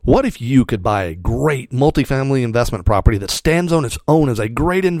What if you could buy a great multifamily investment property that stands on its own as a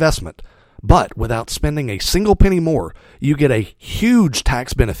great investment, but without spending a single penny more, you get a huge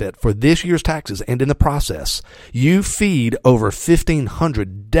tax benefit for this year's taxes, and in the process, you feed over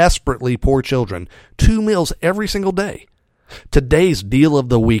 1,500 desperately poor children 2 meals every single day? Today's deal of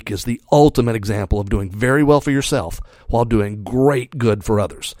the week is the ultimate example of doing very well for yourself while doing great good for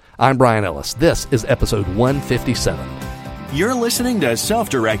others. I'm Brian Ellis. This is episode 157. You're listening to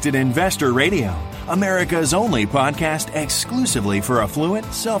Self-Directed Investor Radio, America's only podcast exclusively for affluent,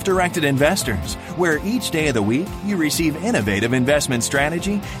 self-directed investors, where each day of the week you receive innovative investment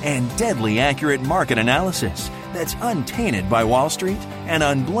strategy and deadly accurate market analysis that's untainted by Wall Street and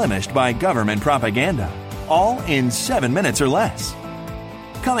unblemished by government propaganda, all in 7 minutes or less.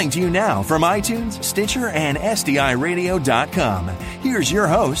 Coming to you now from iTunes, Stitcher, and SDIRadio.com, here's your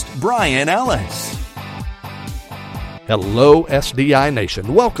host, Brian Ellis. Hello, SDI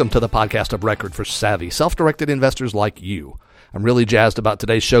Nation. Welcome to the podcast of record for savvy, self-directed investors like you. I'm really jazzed about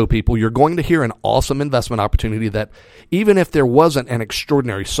today's show, people. You're going to hear an awesome investment opportunity that, even if there wasn't an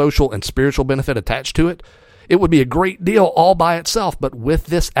extraordinary social and spiritual benefit attached to it, it would be a great deal all by itself. But with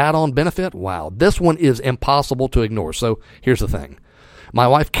this add-on benefit, wow, this one is impossible to ignore. So here's the thing. My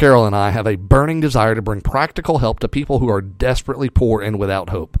wife Carol and I have a burning desire to bring practical help to people who are desperately poor and without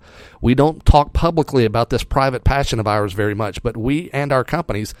hope. We don't talk publicly about this private passion of ours very much, but we and our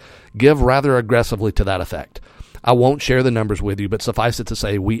companies give rather aggressively to that effect. I won't share the numbers with you, but suffice it to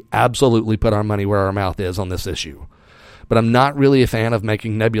say, we absolutely put our money where our mouth is on this issue. But I'm not really a fan of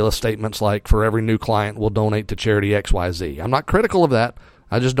making nebulous statements like, for every new client, we'll donate to charity XYZ. I'm not critical of that.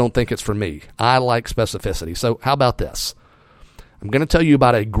 I just don't think it's for me. I like specificity. So how about this? I'm going to tell you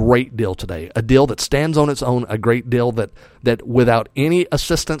about a great deal today, a deal that stands on its own, a great deal that without any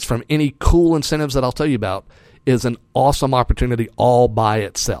assistance from any cool incentives that I'll tell you about is an awesome opportunity all by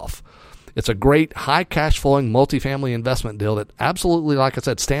itself. It's a great high cash flowing multifamily investment deal that absolutely, like I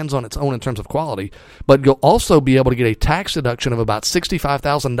said, stands on its own in terms of quality, but you'll also be able to get a tax deduction of about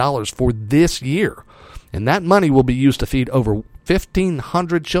 $65,000 for this year. And that money will be used to feed over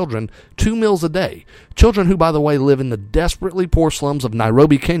 1,500 children 2 meals a day. Children who, by the way, live in the desperately poor slums of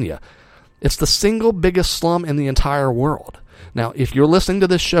Nairobi, Kenya. It's the single biggest slum in the entire world. Now, if you're listening to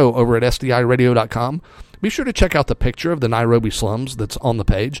this show over at SDIRadio.com, be sure to check out the picture of the Nairobi slums that's on the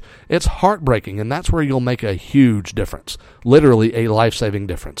page. It's heartbreaking, and that's where you'll make a huge difference, literally a life-saving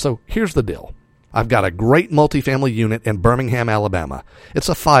difference. So here's the deal. I've got a great multifamily unit in Birmingham, Alabama. It's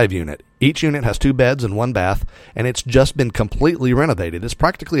a 5-unit. Each unit has 2 beds and 1 bath, and it's just been completely renovated. It's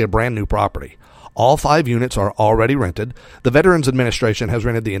practically a brand new property. All 5 units are already rented. The Veterans Administration has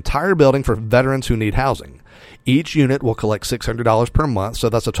rented the entire building for veterans who need housing. Each unit will collect $600 per month, so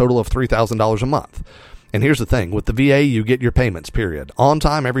that's a total of $3,000 a month. And here's the thing. With the VA, you get your payments, period. On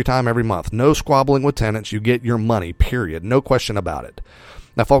time, every month. No squabbling with tenants. You get your money, period. No question about it.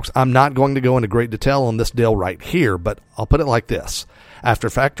 Now, folks, I'm not going to go into great detail on this deal right here, but I'll put it like this. After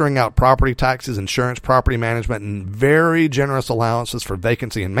factoring out property taxes, insurance, property management, and very generous allowances for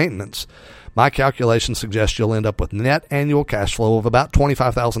vacancy and maintenance, my calculations suggest you'll end up with net annual cash flow of about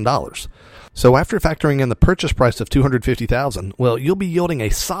 $25,000. So after factoring in the purchase price of $250,000, well, you'll be yielding a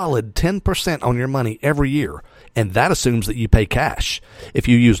solid 10% on your money every year, and that assumes that you pay cash. If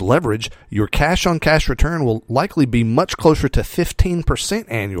you use leverage, your cash-on-cash return will likely be much closer to 15%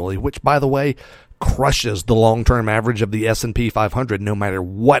 annually, which, by the way, crushes the long-term average of the S&P 500 no matter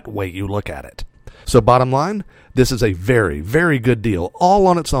what way you look at it. So bottom line, this is a very, very good deal, all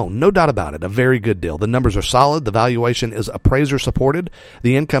on its own, no doubt about it, a very good deal. The numbers are solid, the valuation is appraiser supported,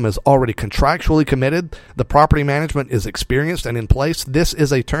 the income is already contractually committed, the property management is experienced and in place. This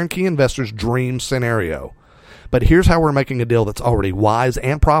is a turnkey investor's dream scenario. But here's how we're making a deal that's already wise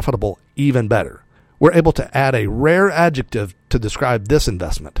and profitable even better. We're able to add a rare adjective to describe this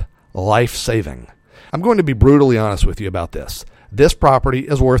investment: life-saving. I'm going to be brutally honest with you about this. This property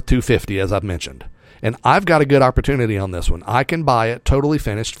is worth $250,000, as I've mentioned. And I've got a good opportunity on this one. I can buy it totally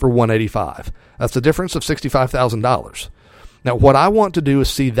finished for $185,000. That's a difference of $65,000. Now, what I want to do is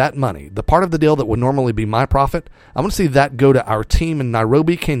see that money, the part of the deal that would normally be my profit, I want to see that go to our team in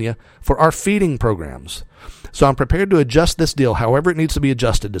Nairobi, Kenya for our feeding programs. So I'm prepared to adjust this deal however it needs to be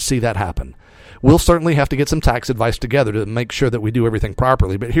adjusted to see that happen. We'll certainly have to get some tax advice together to make sure that we do everything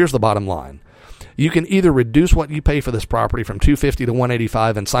properly, but here's the bottom line. You can either reduce what you pay for this property from $250,000 to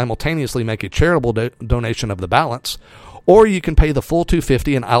 $185,000 and simultaneously make a charitable donation of the balance, or you can pay the full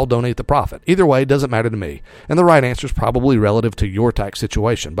 $250,000 and I'll donate the profit. Either way, it doesn't matter to me. And the right answer is probably relative to your tax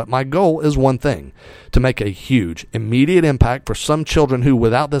situation. But my goal is one thing: to make a huge, immediate impact for some children who,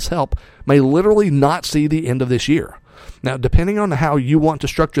 without this help, may literally not see the end of this year. Now, depending on how you want to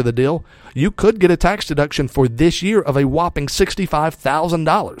structure the deal, you could get a tax deduction for this year of a whopping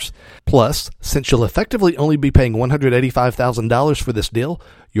 $65,000. Plus, since you'll effectively only be paying $185,000 for this deal,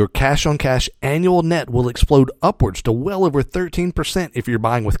 your cash-on-cash annual net will explode upwards to well over 13% if you're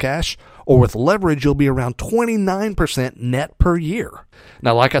buying with cash, or with leverage, you'll be around 29% net per year.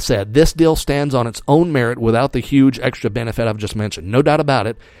 Now, like I said, this deal stands on its own merit without the huge extra benefit I've just mentioned. No doubt about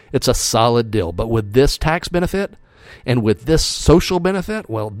it, it's a solid deal. But with this tax benefit and with this social benefit,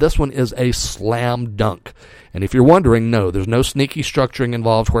 well, this one is a slam dunk. And if you're wondering, no, there's no sneaky structuring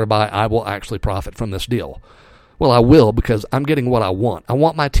involved whereby I will actually profit from this deal. Well, I will, because I'm getting what I want. I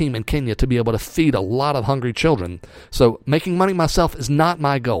want my team in Kenya to be able to feed a lot of hungry children. So making money myself is not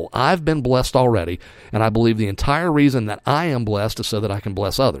my goal. I've been blessed already, and I believe the entire reason that I am blessed is so that I can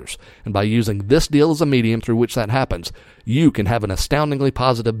bless others. And by using this deal as a medium through which that happens, you can have an astoundingly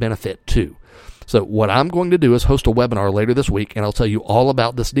positive benefit too. So what I'm going to do is host a webinar later this week, and I'll tell you all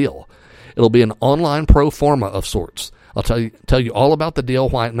about this deal. It'll be an online pro forma of sorts. I'll tell you all about the deal,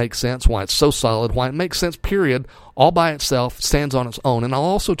 why it makes sense, why it's so solid, why it makes sense, period, all by itself, stands on its own. And I'll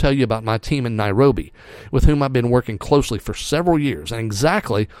also tell you about my team in Nairobi, with whom I've been working closely for several years, and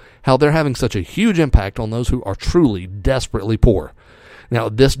exactly how they're having such a huge impact on those who are truly desperately poor. Now,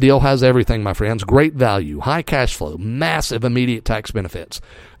 this deal has everything, my friends. Great value, high cash flow, massive immediate tax benefits,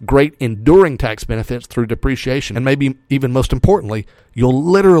 great enduring tax benefits through depreciation, and maybe even most importantly, you'll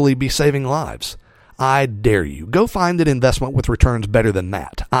literally be saving lives. I dare you. Go find an investment with returns better than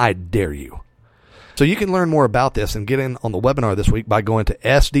that. I dare you. So you can learn more about this and get in on the webinar this week by going to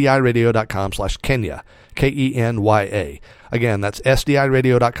sdiradio.com/Kenya, Kenya. Again, that's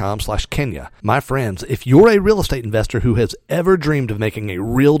sdiradio.com/Kenya. My friends, if you're a real estate investor who has ever dreamed of making a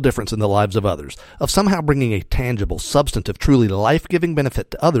real difference in the lives of others, of somehow bringing a tangible, substantive, truly life-giving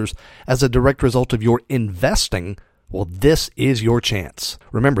benefit to others as a direct result of your investing, well, this is your chance.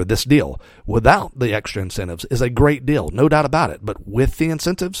 Remember, this deal, without the extra incentives, is a great deal, no doubt about it. But with the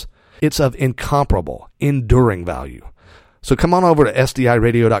incentives, it's of incomparable, enduring value. So come on over to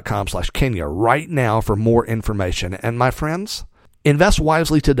sdiradio.com/Kenya right now for more information. And my friends, invest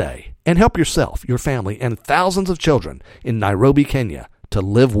wisely today and help yourself, your family, and thousands of children in Nairobi, Kenya to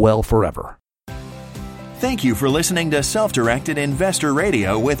live well forever. Thank you for listening to Self-Directed Investor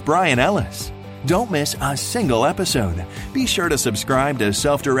Radio with Brian Ellis. Don't miss a single episode. Be sure to subscribe to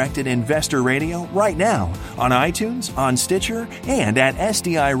Self-Directed Investor Radio right now on iTunes, on Stitcher, and at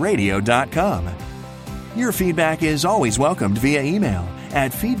sdiradio.com. Your feedback is always welcomed via email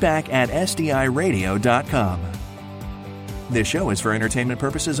at feedback@sdiradio.com. This show is for entertainment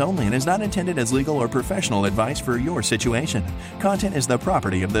purposes only and is not intended as legal or professional advice for your situation. Content is the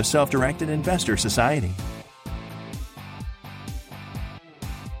property of the Self-Directed Investor Society.